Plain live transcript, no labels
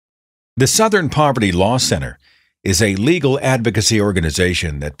The Southern Poverty Law Center is a legal advocacy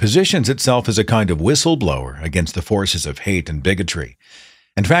organization that positions itself as a kind of whistleblower against the forces of hate and bigotry.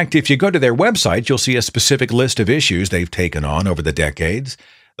 In fact, if you go to their website, you'll see a specific list of issues they've taken on over the decades: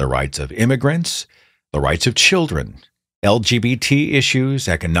 the rights of immigrants, the rights of children, LGBT issues,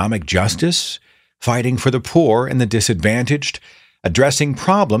 economic justice, fighting for the poor and the disadvantaged, addressing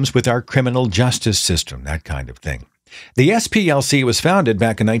problems with our criminal justice system, that kind of thing. The SPLC was founded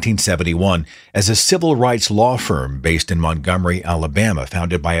back in 1971 as a civil rights law firm based in Montgomery, Alabama,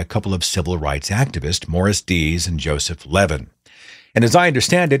 founded by a couple of civil rights activists, Morris Dees and Joseph Levin. And as I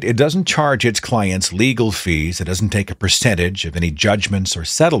understand it, it doesn't charge its clients legal fees. It doesn't take a percentage of any judgments or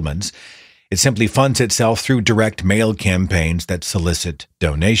settlements. It simply funds itself through direct mail campaigns that solicit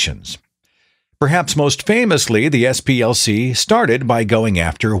donations. Perhaps most famously, the SPLC started by going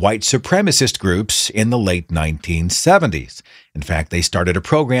after white supremacist groups in the late 1970s. In fact, they started a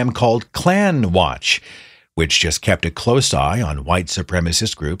program called Klan Watch, which just kept a close eye on white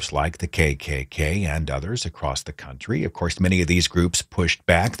supremacist groups like the KKK and others across the country. Of course, many of these groups pushed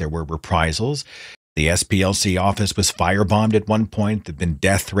back. There were reprisals. The SPLC office was firebombed at one point. There have been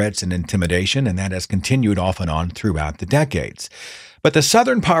death threats and intimidation, and that has continued off and on throughout the decades. But the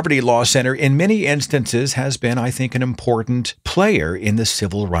Southern Poverty Law Center, in many instances, has been, I think, an important player in the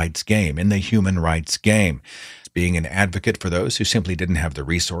civil rights game, in the human rights game, being an advocate for those who simply didn't have the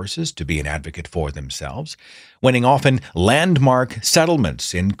resources to be an advocate for themselves, winning often landmark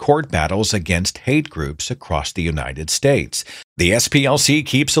settlements in court battles against hate groups across the United States. The SPLC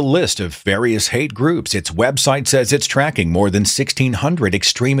keeps a list of various hate groups. Its website says it's tracking more than 1,600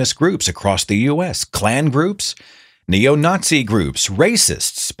 extremist groups across the U.S., Klan groups, neo-Nazi groups,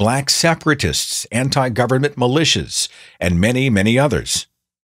 racists, black separatists, anti-government militias, and many, many others.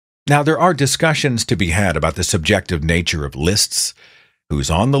 Now, there are discussions to be had about the subjective nature of lists, who's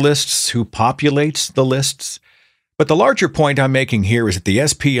on the lists, who populates the lists. But the larger point I'm making here is that the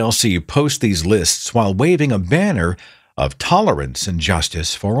SPLC posts these lists while waving a banner of tolerance and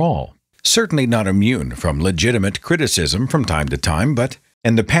justice for all. Certainly not immune from legitimate criticism from time to time, but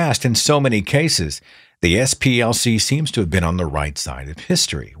in the past, in so many cases, the SPLC seems to have been on the right side of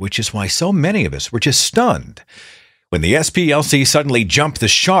history, which is why so many of us were just stunned when the SPLC suddenly jumped the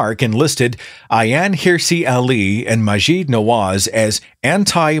shark and listed Ayaan, Hirsi Ali and Maajid Nawaz as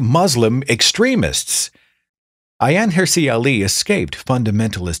anti-Muslim extremists. Ayaan Hirsi Ali escaped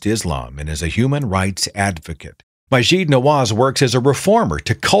fundamentalist Islam and is a human rights advocate. Maajid Nawaz works as a reformer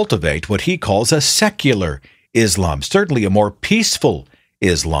to cultivate what he calls a secular Islam, certainly a more peaceful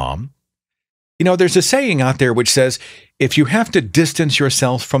Islam. You know, there's a saying out there which says, if you have to distance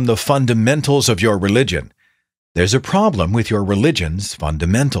yourself from the fundamentals of your religion, there's a problem with your religion's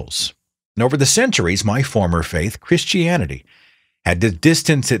fundamentals. And over the centuries, my former faith, Christianity, had to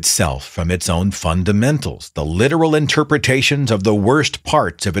distance itself from its own fundamentals, the literal interpretations of the worst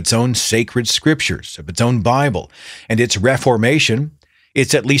parts of its own sacred scriptures, of its own Bible, and its reformation.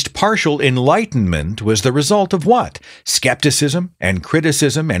 Its at least partial enlightenment was the result of what? Skepticism and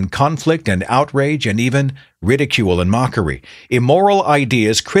criticism and conflict and outrage and even ridicule and mockery. Immoral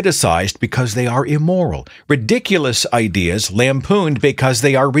ideas criticized because they are immoral. Ridiculous ideas lampooned because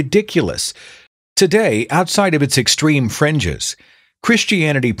they are ridiculous. Today, outside of its extreme fringes,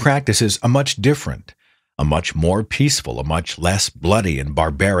 Christianity practices a much different, a much more peaceful, a much less bloody and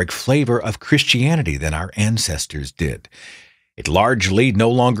barbaric flavor of Christianity than our ancestors did. It largely no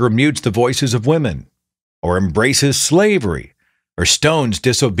longer mutes the voices of women, or embraces slavery, or stones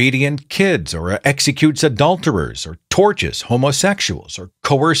disobedient kids, or executes adulterers, or torches homosexuals, or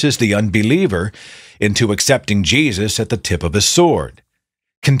coerces the unbeliever into accepting Jesus at the tip of a sword.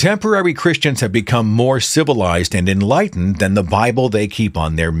 Contemporary Christians have become more civilized and enlightened than the Bible they keep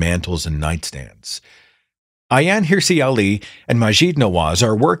on their mantles and nightstands. Ayaan Hirsi Ali and Maajid Nawaz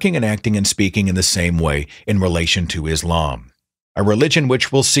are working and acting and speaking in the same way in relation to Islam, a religion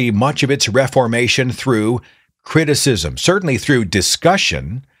which will see much of its reformation through criticism, certainly through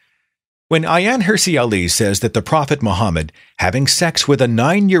discussion. When Ayaan Hirsi Ali says that the Prophet Muhammad having sex with a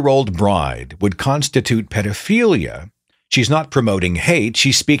 9-year-old bride would constitute pedophilia, she's not promoting hate,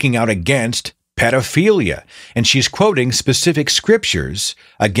 she's speaking out against pedophilia, and she's quoting specific scriptures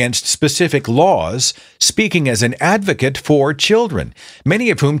against specific laws, speaking as an advocate for children, many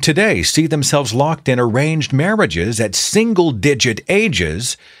of whom today see themselves locked in arranged marriages at single-digit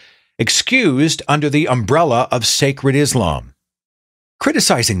ages, excused under the umbrella of sacred Islam.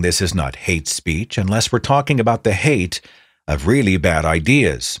 Criticizing this is not hate speech unless we're talking about the hate of really bad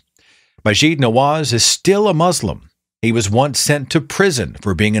ideas. Maajid Nawaz is still a Muslim, He was once sent to prison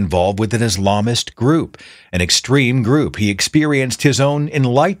for being involved with an Islamist group, an extreme group. He experienced his own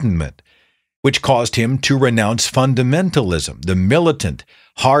enlightenment, which caused him to renounce fundamentalism, the militant,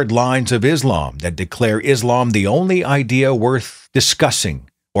 hard lines of Islam that declare Islam the only idea worth discussing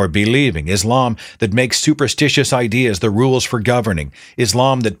or believing, Islam that makes superstitious ideas the rules for governing,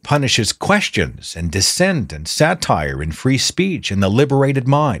 Islam that punishes questions and dissent and satire and free speech and the liberated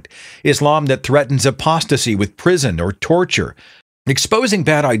mind, Islam that threatens apostasy with prison or torture. Exposing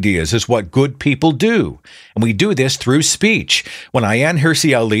bad ideas is what good people do, and we do this through speech. When Ayaan,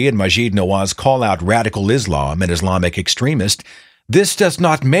 Hirsi Ali, and Maajid Nawaz call out radical Islam and Islamic extremists, this does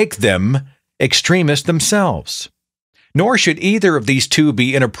not make them extremists themselves. Nor should either of these two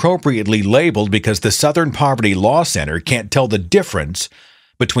be inappropriately labeled because the Southern Poverty Law Center can't tell the difference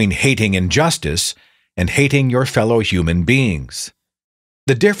between hating injustice and hating your fellow human beings.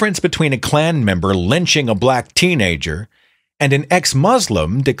 The difference between a Klan member lynching a black teenager and an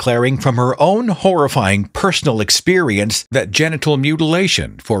ex-Muslim declaring from her own horrifying personal experience that genital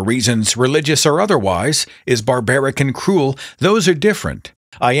mutilation, for reasons religious or otherwise, is barbaric and cruel, those are different.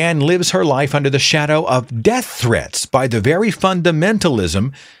 Ayaan lives her life under the shadow of death threats by the very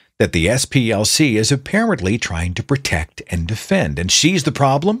fundamentalism that the SPLC is apparently trying to protect and defend. And she's the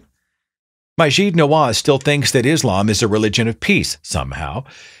problem? Maajid Nawaz still thinks that Islam is a religion of peace somehow,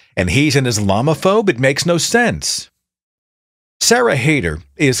 and he's an Islamophobe. It makes no sense. Sarah Haider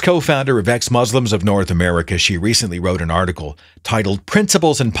is co-founder of Ex-Muslims of North America. She recently wrote an article titled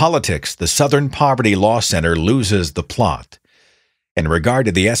 "Principles in Politics, the Southern Poverty Law Center Loses the Plot." In regard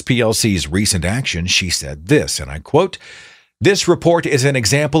to the SPLC's recent action, she said this, and I quote, "This report is an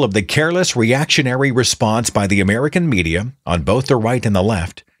example of the careless reactionary response by the American media, on both the right and the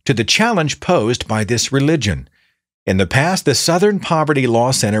left, to the challenge posed by this religion. In the past, the Southern Poverty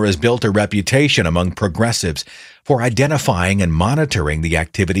Law Center has built a reputation among progressives for identifying and monitoring the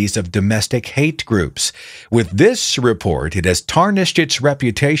activities of domestic hate groups. With this report, it has tarnished its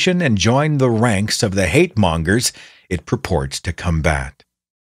reputation and joined the ranks of the hate mongers it purports to combat."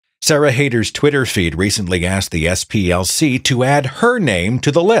 Sarah Haider's Twitter feed recently asked the SPLC to add her name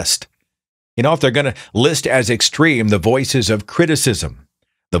to the list. You know, if they're going to list as extreme the voices of criticism,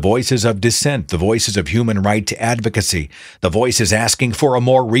 the voices of dissent, the voices of human rights advocacy, the voices asking for a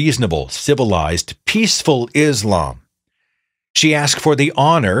more reasonable, civilized, peaceful Islam, she asked for the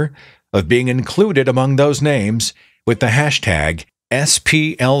honor of being included among those names with the hashtag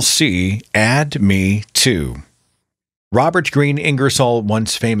SPLC Add Me Too. Robert Greene Ingersoll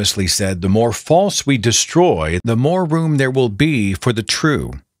once famously said, "The more false we destroy, the more room there will be for the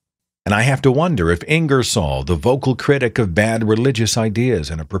true." And I have to wonder if Ingersoll, the vocal critic of bad religious ideas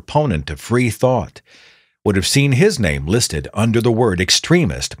and a proponent of free thought, would have seen his name listed under the word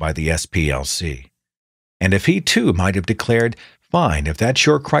extremist by the SPLC. And if he too might have declared, "Fine, if that's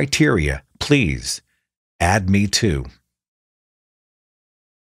your criteria, please, add me too."